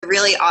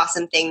really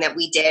awesome thing that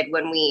we did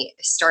when we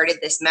started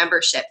this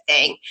membership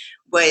thing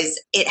was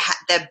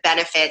the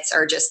benefits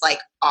are just like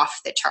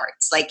off the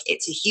charts. Like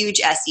it's a huge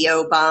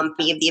SEO bump.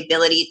 We have the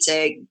ability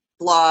to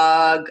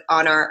blog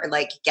on our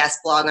guest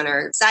blog on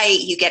our site.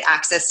 You get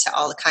access to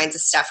all the kinds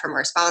of stuff from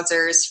our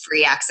sponsors,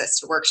 free access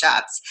to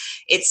workshops.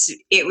 It's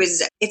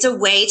a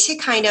way to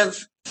kind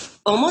of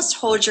almost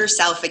hold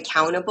yourself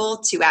accountable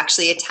to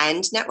actually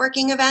attend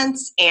networking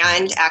events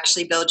and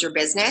actually build your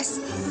business.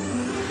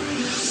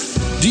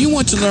 Do you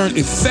want to learn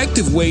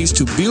effective ways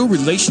to build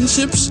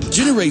relationships,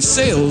 generate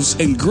sales,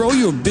 and grow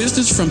your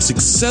business from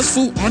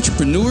successful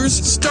entrepreneurs,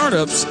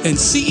 startups, and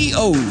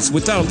CEOs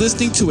without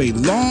listening to a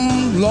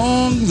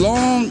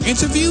long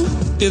interview?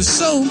 If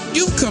so,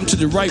 you've come to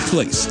the right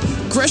place.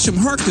 Gresham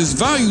Harkless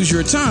values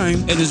your time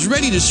and is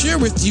ready to share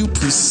with you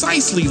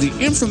precisely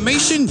the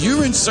information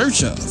you're in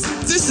search of.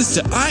 This is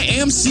the I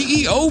Am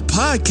CEO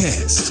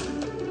podcast.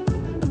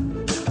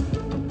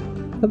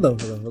 Hello.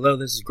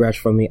 This is Gresh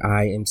from the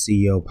I Am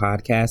CEO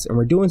podcast, and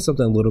we're doing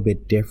something a little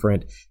bit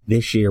different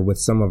this year with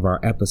some of our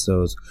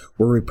episodes.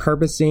 We're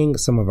repurposing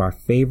some of our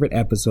favorite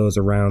episodes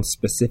around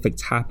specific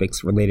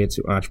topics related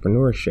to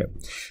entrepreneurship.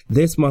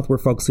 This month, we're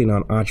focusing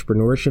on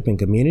entrepreneurship and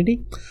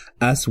community,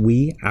 us,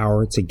 we,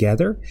 our,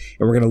 together,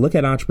 and we're going to look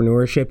at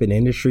entrepreneurship and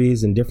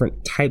industries and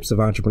different types of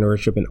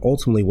entrepreneurship and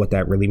ultimately what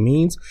that really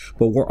means.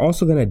 But we're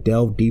also going to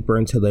delve deeper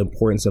into the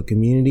importance of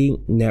community,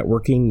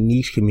 networking,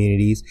 niche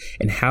communities,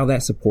 and how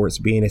that supports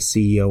being a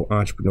CEO,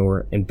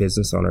 entrepreneur, and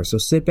business owner. So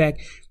sit back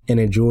and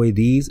enjoy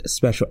these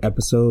special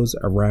episodes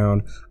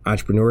around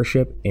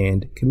entrepreneurship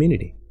and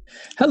community.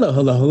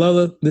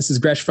 Hello. This is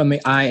Gresh from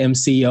the I Am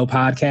CEO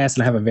podcast,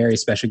 and I have a very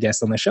special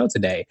guest on the show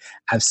today.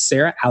 I have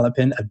Sarah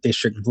Alapin of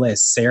District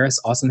Bliss. Sarah,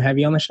 it's awesome to have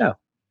you on the show.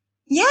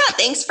 Yeah,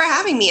 thanks for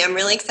having me. I'm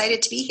really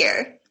excited to be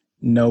here.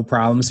 No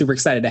problem. Super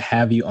excited to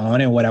have you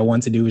on. And what I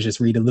want to do is just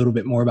read a little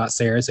bit more about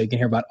Sarah so you can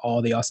hear about all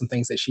the awesome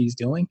things that she's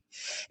doing.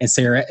 And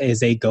Sarah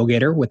is a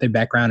go-getter with a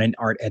background in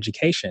art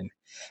education.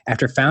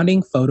 After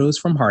founding Photos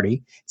from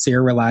Hardy,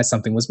 Sarah realized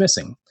something was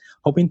missing.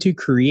 Hoping to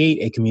create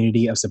a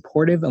community of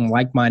supportive and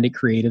like-minded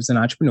creatives and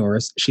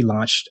entrepreneurs, she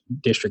launched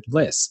District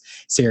Bliss.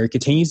 Sarah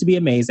continues to be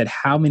amazed at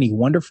how many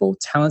wonderful,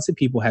 talented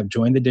people have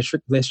joined the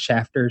District Bliss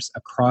chapters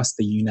across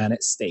the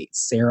United States.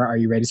 Sarah, are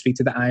you ready to speak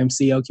to the I Am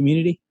CEO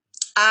community?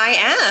 I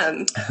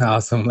am.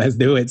 Awesome. Let's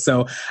do it.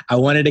 So I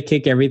wanted to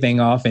kick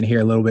everything off and hear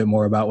a little bit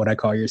more about what I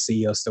call your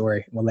CEO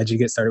story. We'll let you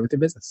get started with your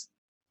business.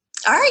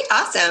 All right.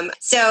 Awesome.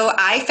 So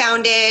I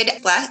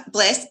founded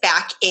Bliss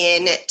back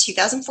in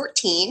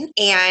 2014.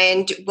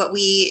 And what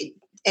we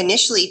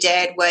initially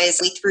did was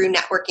we threw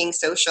networking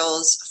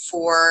socials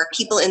for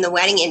people in the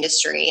wedding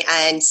industry.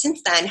 And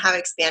since then have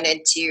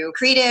expanded to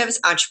creatives,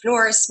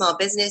 entrepreneurs, small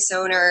business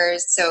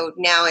owners. So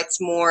now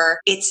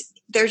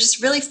they're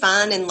just really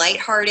fun and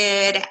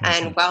lighthearted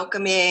and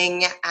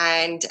welcoming,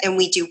 and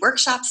we do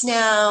workshops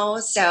now.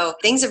 So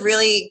things have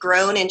really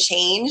grown and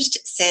changed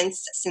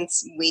since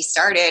we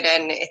started,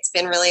 and it's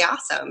been really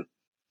awesome.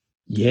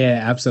 Yeah,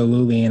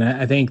 absolutely. And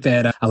I think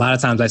that a lot of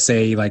times I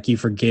say, like, you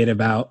forget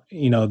about,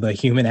 the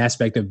human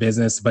aspect of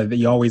business, but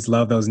you always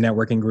love those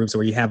networking groups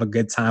where you have a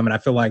good time. And I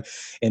feel like,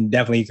 and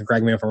definitely you can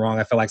correct me if I'm wrong,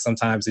 I feel like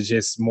sometimes it's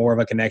just more of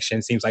a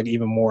connection. Seems like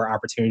even more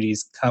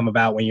opportunities come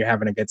about when you're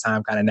having a good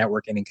time kind of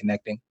networking and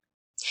connecting.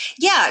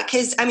 Yeah,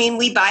 because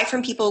we buy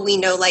from people we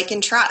know, like,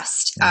 and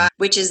trust,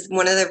 which is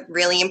one of the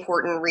really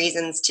important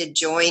reasons to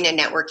join a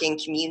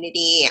networking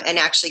community and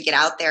actually get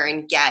out there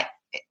and get,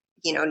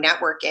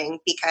 networking,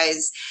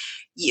 because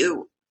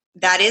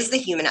that is the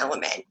human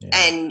element. Yeah.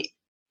 And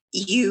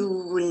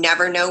you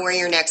never know where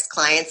your next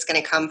client's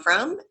going to come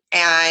from.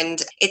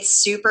 And it's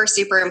super,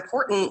 super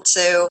important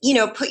to,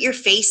 put your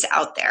face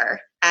out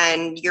there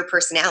and your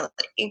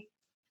personality,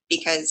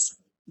 because,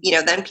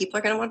 then people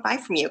are going to want to buy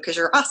from you because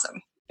you're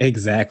awesome.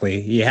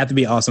 Exactly. You have to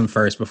be awesome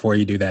first before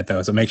you do that,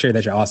 though. So make sure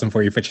that you're awesome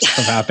before you put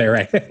yourself out there,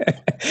 right?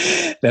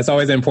 That's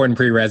always an important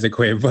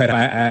prerequisite, but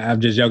I'm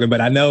just joking.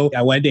 But I know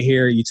I wanted to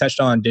hear, you touched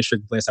on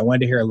District Bliss. I wanted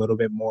to hear a little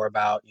bit more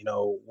about,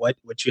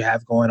 what you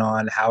have going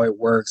on, how it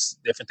works,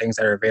 different things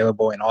that are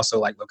available, and also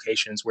like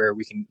locations where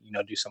we can,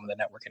 do some of the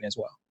networking as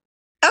well.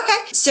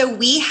 Okay. So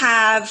we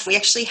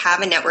actually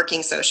have a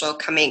networking social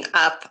coming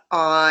up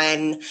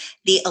on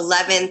the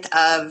 11th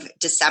of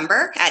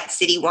December at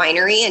City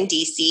Winery in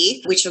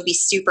DC, which will be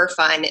super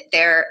fun.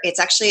 It's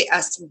actually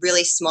a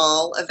really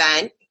small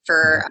event.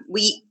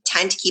 We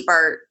tend to keep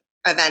our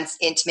events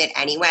intimate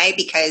anyway,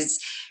 because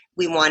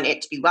we want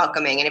it to be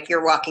welcoming. And if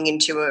you're walking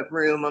into a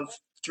room of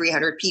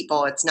 300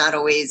 people, it's not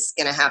always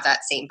going to have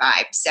that same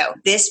vibe. So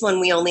this one,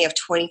 we only have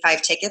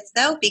 25 tickets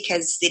though,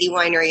 because City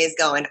Winery is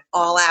going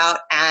all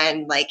out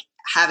and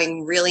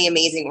having really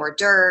amazing hors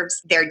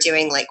d'oeuvres. They're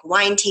doing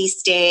wine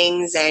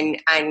tastings and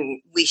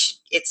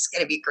it's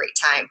going to be a great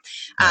time.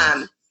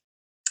 Nice.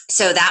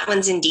 So that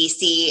one's in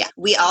DC.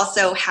 We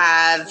also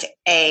have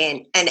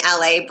an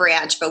LA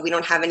branch, but we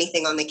don't have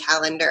anything on the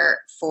calendar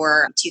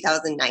for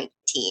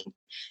 2019.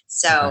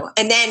 So,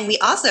 and then we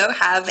also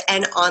have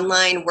an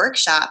online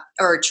workshop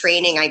or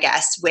training, I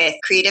guess, with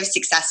creative,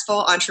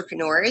 successful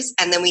entrepreneurs.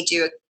 And then we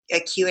do a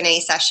Q&A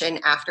session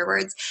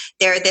afterwards.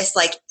 They're this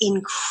like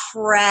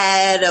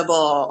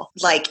incredible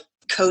like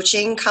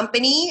coaching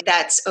company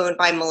that's owned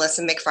by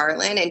Melissa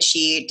McFarland, and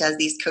she does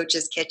these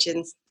coaches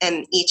kitchens,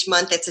 and each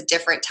month it's a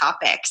different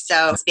topic.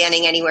 So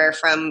spanning anywhere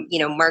from, you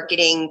know,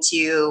 marketing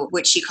to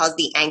what she calls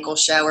the ankle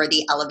show or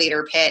the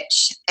elevator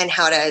pitch, and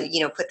how to,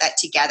 you know, put that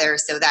together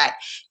so that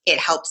it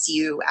helps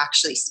you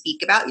actually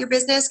speak about your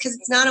business, because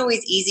it's not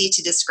always easy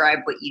to describe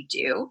what you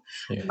do.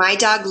 Yeah. My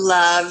dog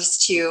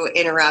loves to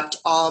interrupt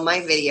all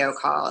my video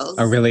calls.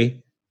 Oh,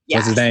 really? Yes.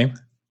 What's his name?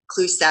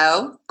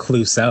 Clouseau.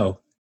 Clouseau.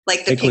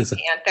 Like the Pink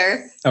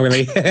Panther. Oh,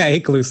 really? I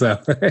hate Clouseau.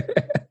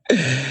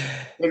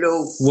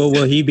 Hello.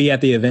 Will he be at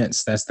the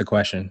events? That's the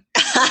question.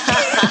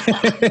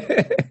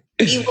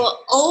 He will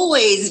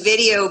always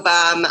video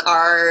bomb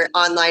our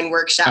online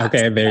workshops.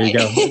 Okay, there you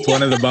go. It's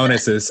one of the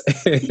bonuses,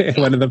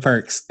 one of the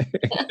perks.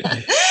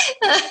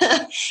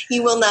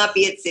 He will not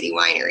be at City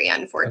Winery,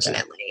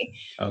 unfortunately.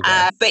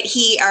 Okay. But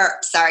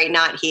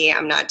not he.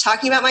 I'm not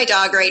talking about my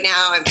dog right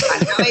now. I'm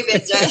talking about my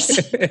business.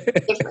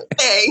 Different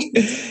thing.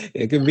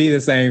 It could be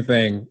the same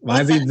thing.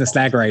 Mine's eating the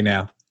snack right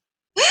now.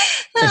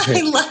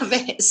 I love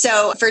it.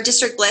 So for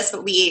District Bliss,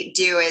 what we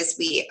do is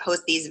we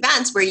host these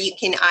events where you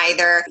can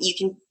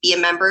be a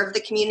member of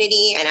the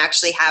community and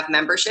actually have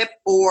membership,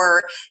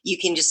 or you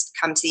can just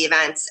come to the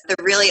events.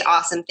 The really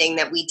awesome thing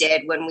that we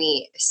did when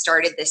we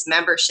started this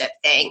membership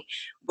thing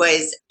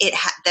was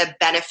the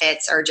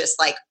benefits are just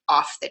like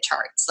off the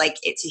charts. Like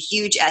it's a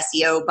huge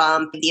SEO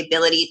bump, the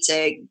ability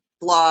to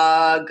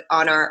blog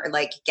on our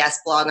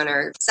guest blog on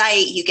our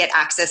site. You get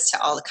access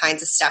to all the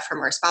kinds of stuff from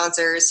our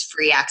sponsors,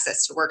 free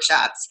access to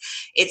workshops.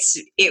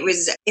 It's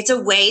a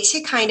way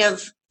to kind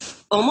of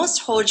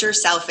almost hold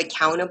yourself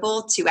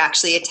accountable to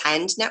actually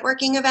attend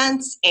networking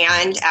events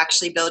and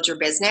actually build your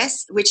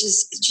business, which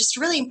is just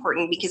really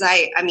important, because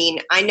I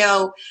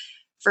know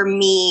for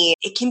me,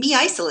 it can be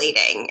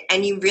isolating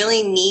and you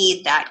really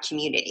need that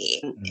community.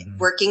 Mm-hmm.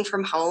 Working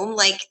from home,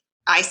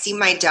 I see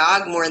my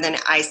dog more than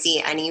I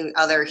see any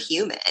other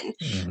human.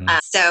 Mm-hmm.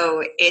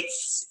 So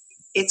it's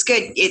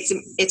good.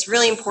 It's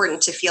really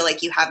important to feel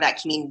like you have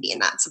that community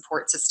and that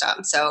support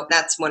system. So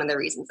that's one of the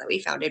reasons that we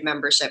founded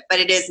membership, but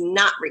it is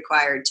not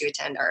required to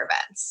attend our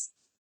events.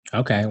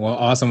 Okay. Well,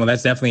 awesome. Well,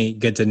 that's definitely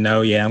good to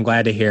know. Yeah, I'm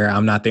glad to hear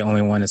I'm not the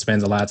only one that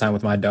spends a lot of time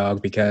with my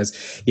dog,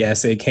 because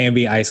yes, it can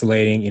be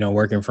isolating,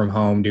 working from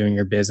home, doing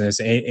your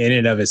business in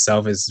and of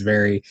itself is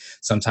very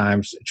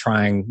sometimes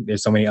trying.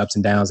 There's so many ups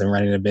and downs in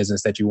running a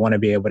business that you want to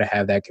be able to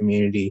have that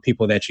community,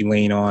 people that you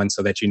lean on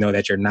so that you know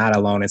that you're not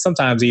alone. And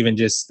sometimes even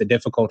just the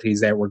difficulties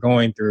that we're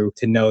going through,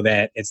 to know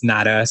that it's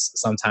not us.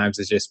 Sometimes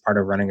it's just part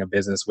of running a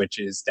business, which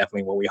is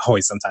definitely what we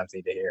always sometimes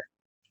need to hear.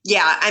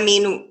 Yeah,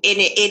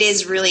 it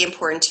is really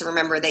important to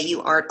remember that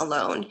you aren't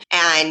alone,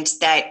 and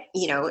that,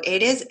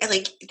 it is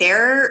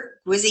there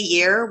was a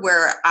year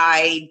where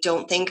I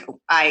don't think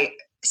I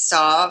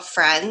saw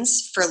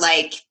friends for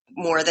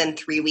more than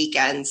 3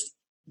 weekends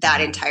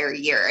that entire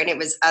year. And it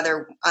was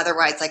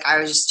otherwise I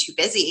was just too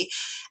busy.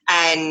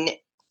 And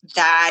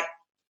that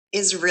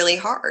is really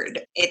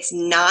hard. It's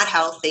not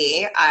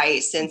healthy. I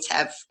since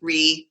have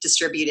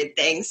redistributed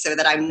things so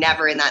that I'm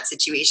never in that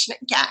situation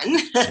again.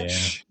 Yeah.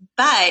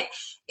 But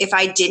if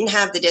I didn't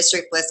have the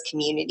District Bliss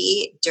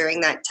community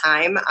during that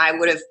time, I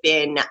would have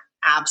been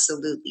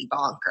absolutely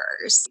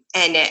bonkers.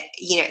 And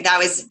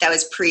that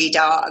was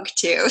pre-dog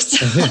too.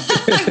 So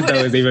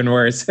that was even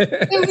worse.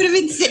 I would have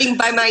been sitting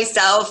by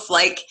myself,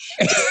 just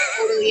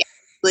totally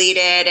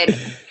isolated. And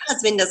my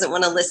husband doesn't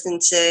want to listen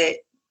to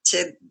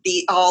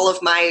all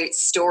of my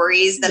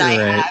stories that I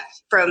have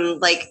from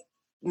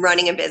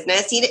running a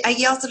business.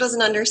 He also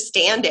doesn't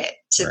understand it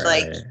to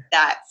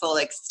that full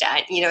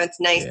extent. It's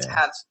nice to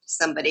have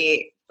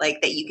somebody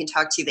that you can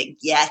talk to that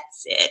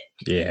gets it.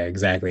 Yeah,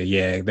 exactly.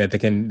 Yeah, that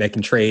they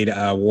can trade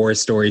war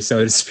stories,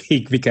 so to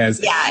speak,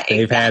 because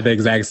they've had the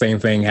exact same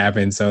thing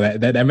happen. So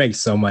that makes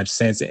so much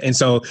sense. And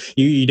so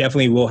you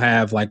definitely will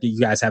have you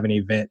guys have any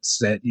events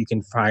that you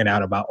can find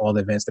out about all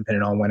the events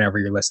depending on whenever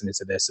you're listening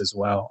to this as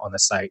well on the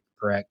site,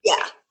 correct?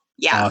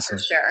 Yeah, awesome.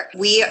 For sure.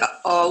 We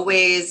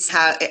always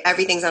have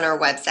everything's on our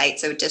website,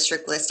 so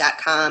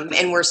districtbliss.com,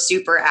 and we're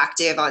super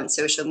active on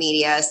social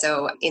media.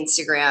 So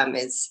Instagram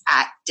is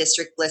at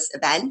District Bliss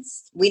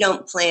Events. We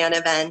don't plan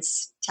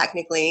events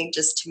technically,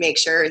 just to make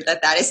sure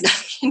that is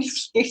not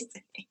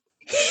confusing.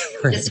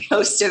 Just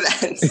host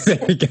events.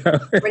 There you go.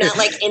 We're not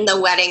in the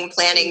wedding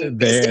planning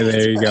business.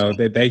 There you go.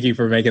 Thank you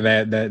for making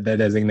that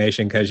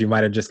designation, because you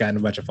might have just gotten a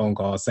bunch of phone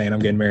calls saying, I'm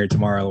getting married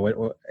tomorrow.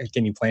 What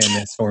can you plan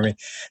this for me?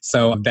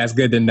 So that's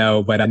good to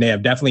know. But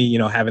definitely,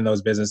 having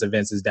those business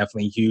events is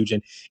definitely huge.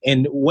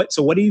 And what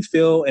do you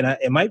feel? And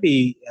it might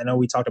be, I know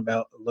we talked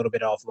about a little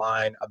bit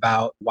offline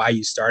about why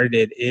you started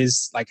it,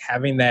 is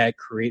having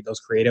those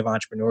creative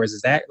entrepreneurs.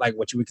 Is that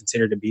what you would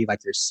consider to be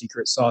your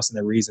secret sauce and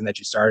the reason that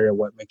you started, or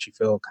what makes you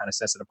feel kind of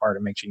sets it apart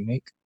and makes you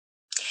unique?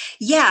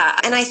 Yeah.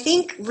 And I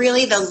think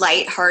really the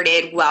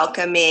lighthearted,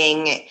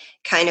 welcoming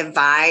kind of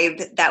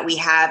vibe that we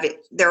have,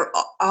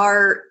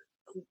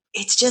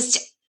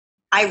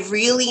 I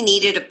really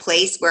needed a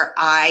place where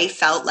I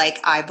felt like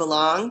I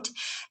belonged.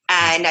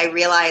 And I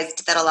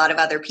realized that a lot of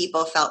other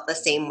people felt the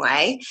same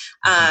way.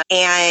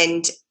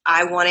 And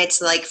I wanted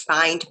to like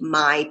find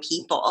my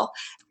people.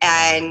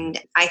 And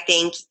I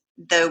think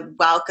the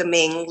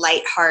welcoming,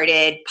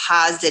 lighthearted,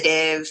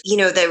 positive,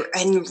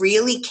 and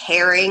really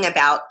caring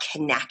about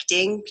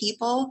connecting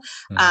people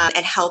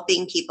and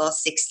helping people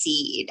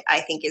succeed,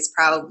 I think is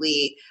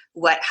probably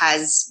what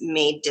has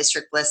made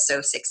District Bliss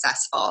so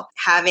successful.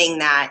 Having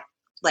that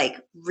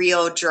like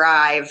real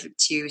drive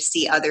to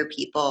see other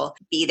people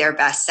be their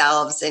best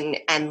selves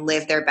and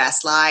live their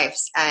best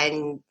lives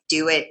and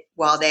do it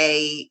while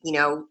they,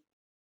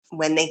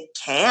 when they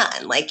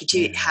can, like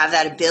to have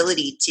that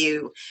ability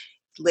to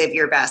live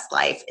your best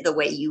life the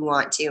way you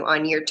want to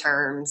on your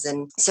terms.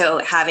 And so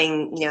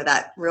having,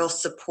 that real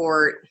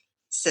support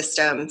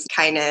system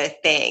kind of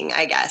thing,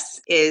 I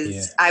guess,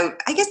 is, I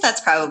guess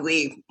that's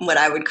probably what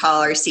I would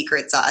call our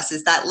secret sauce,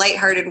 is that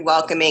lighthearted,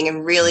 welcoming,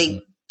 and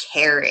really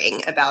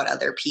caring about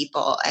other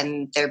people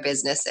and their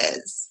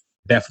businesses.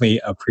 Definitely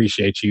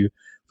appreciate you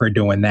for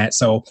doing that.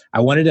 So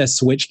I wanted to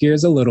switch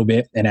gears a little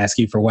bit and ask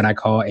you for what I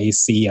call a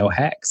CEO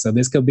hack. So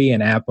this could be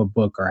an app, a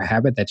book, or a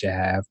habit that you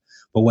have,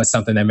 but what's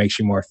something that makes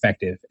you more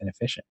effective and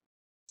efficient?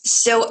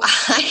 So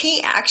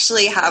I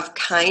actually have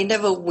kind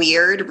of a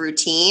weird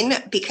routine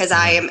because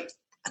I am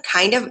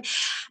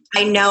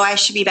I know I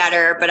should be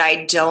better, but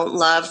I don't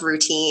love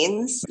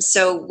routines.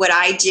 So what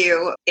I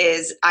do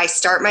is I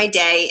start my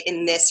day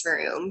in this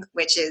room,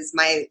 which is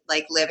my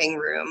like living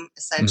room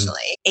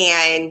essentially.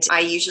 And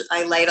I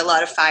light a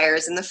lot of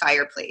fires in the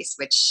fireplace,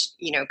 which,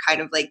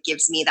 kind of like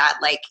gives me that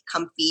like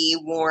comfy,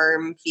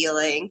 warm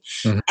feeling.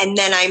 And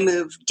then I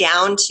move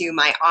down to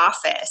my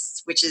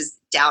office, which is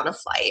down a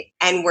flight,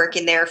 and work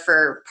in there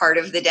for part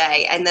of the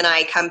day. And then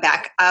I come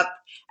back up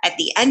at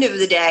the end of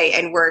the day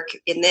and work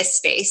in this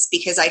space,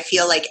 because I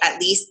feel like at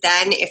least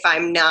then if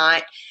I'm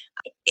not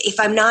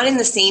in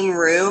the same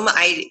room,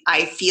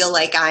 I feel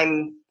like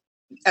I'm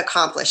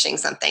accomplishing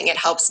something. It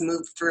helps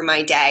move through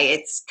my day.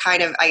 It's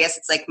kind of, I guess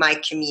it's like my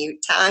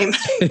commute time.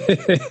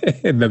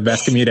 The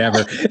best commute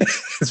ever,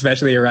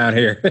 especially around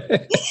here.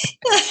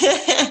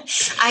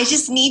 I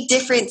just need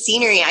different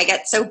scenery. I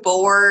get so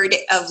bored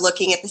of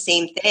looking at the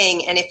same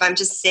thing. And if I'm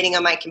just sitting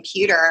on my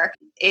computer,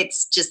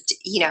 it's just,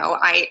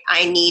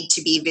 I need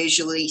to be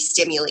visually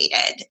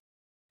stimulated.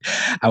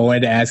 I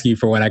wanted to ask you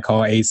for what I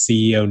call a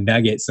CEO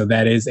nugget. So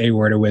that is a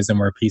word of wisdom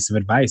or a piece of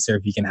advice. Or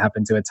if you can hop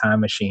into a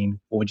time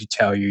machine, what would you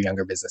tell your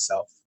younger business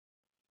self?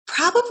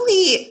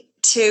 Probably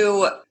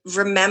to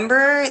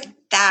remember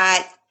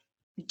that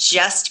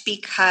just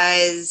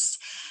because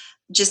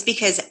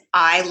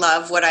I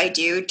love what I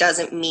do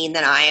doesn't mean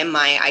that I am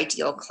my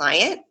ideal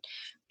client.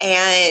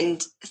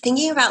 And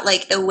thinking about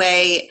like the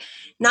way,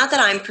 not that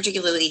I'm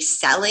particularly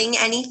selling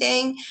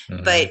anything,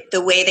 but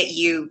the way that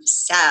you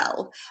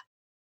sell.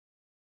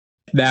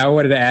 Now, I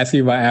wanted to ask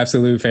you my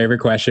absolute favorite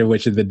question,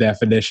 which is the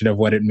definition of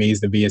what it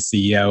means to be a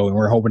CEO. And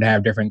we're hoping to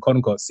have different quote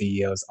unquote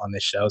CEOs on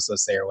this show. So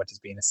Sarah, what does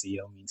being a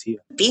CEO mean to you?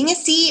 Being a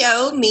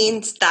CEO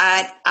means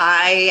that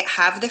I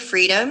have the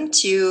freedom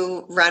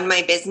to run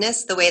my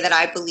business the way that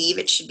I believe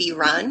it should be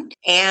run,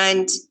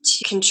 and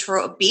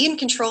to be in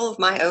control of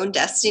my own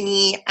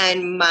destiny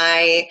and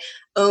my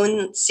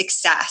own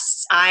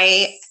success.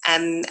 I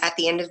am, at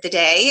the end of the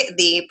day,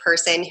 the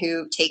person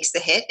who takes the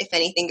hit if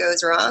anything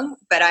goes wrong,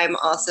 but I'm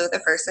also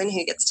the person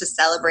who gets to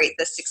celebrate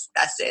the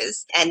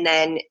successes and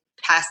then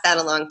pass that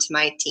along to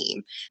my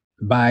team.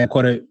 By a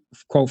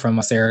quote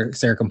from Sarah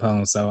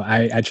Capone. So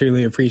I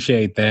truly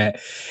appreciate that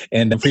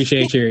and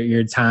appreciate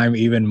your time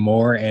even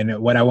more. And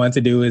what I want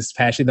to do is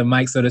pass you the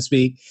mic, so to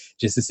speak,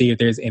 just to see if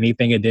there's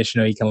anything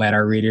additional you can let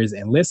our readers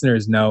and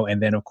listeners know.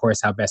 And then, of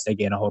course, how best they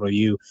get a hold of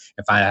you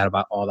and find out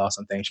about all the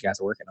awesome things you guys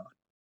are working on.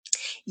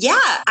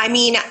 Yeah, I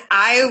mean,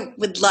 I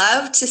would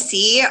love to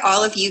see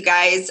all of you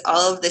guys,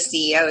 all of the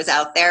CEOs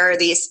out there,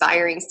 the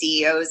aspiring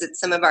CEOs at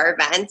some of our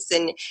events,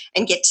 and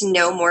get to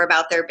know more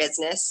about their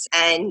business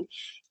and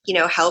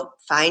help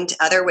find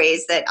other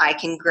ways that I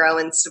can grow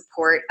and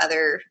support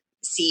other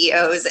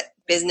CEOs,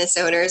 business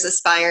owners,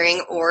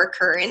 aspiring or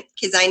current,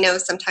 because I know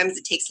sometimes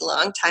it takes a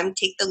long time to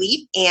take the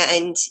leap,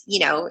 and you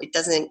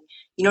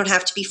don't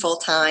have to be full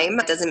time.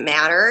 It doesn't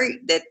matter.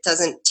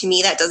 To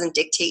me, that doesn't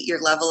dictate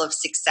your level of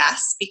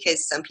success,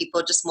 because some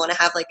people just want to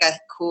have like a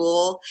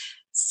cool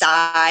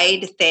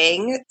side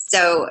thing.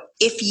 So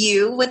if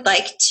you would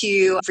like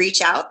to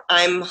reach out,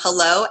 I'm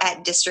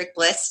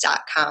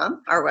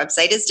hello@districtbliss.com. Our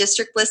website is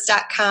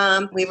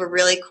districtbliss.com. We have a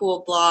really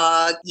cool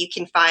blog. You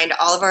can find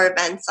all of our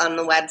events on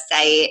the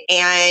website.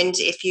 And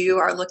if you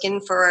are looking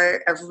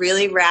for a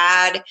really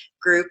rad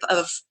group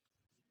of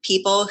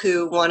people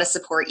who want to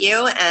support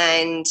you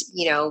and,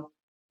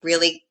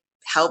 really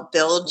help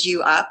build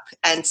you up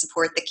and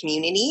support the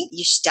community,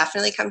 you should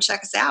definitely come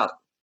check us out.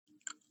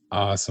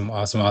 Awesome.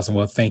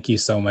 Well, thank you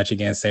so much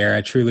again, Sarah.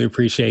 I truly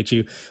appreciate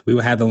you. We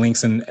will have the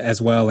links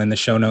as well in the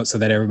show notes so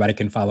that everybody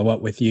can follow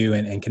up with you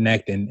and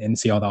connect and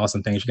see all the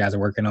awesome things you guys are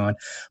working on.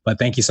 But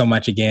thank you so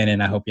much again,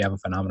 and I hope you have a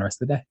phenomenal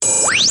rest of the day.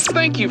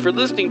 Thank you for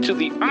listening to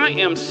the I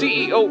Am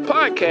CEO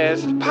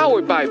podcast,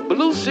 powered by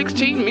Blue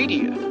 16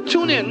 Media.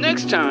 Tune in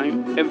next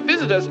time and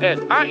visit us at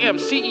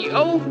imceo.co.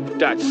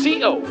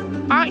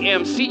 I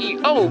Am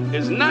CEO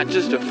is not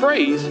just a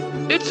phrase,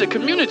 it's a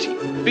community.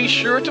 Be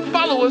sure to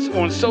follow us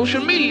on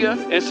social media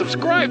and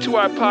subscribe to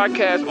our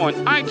podcast on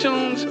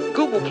iTunes,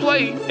 Google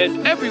Play,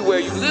 and everywhere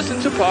you listen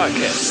to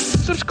podcasts.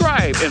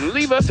 Subscribe and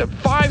leave us a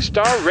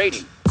 5-star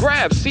rating.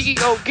 Grab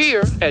CEO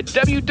Gear at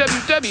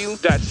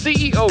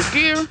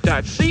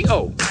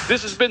www.ceogear.co.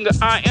 This has been the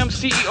I Am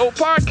CEO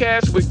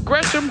podcast with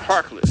Gresham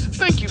Harkless.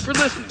 Thank you for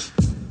listening.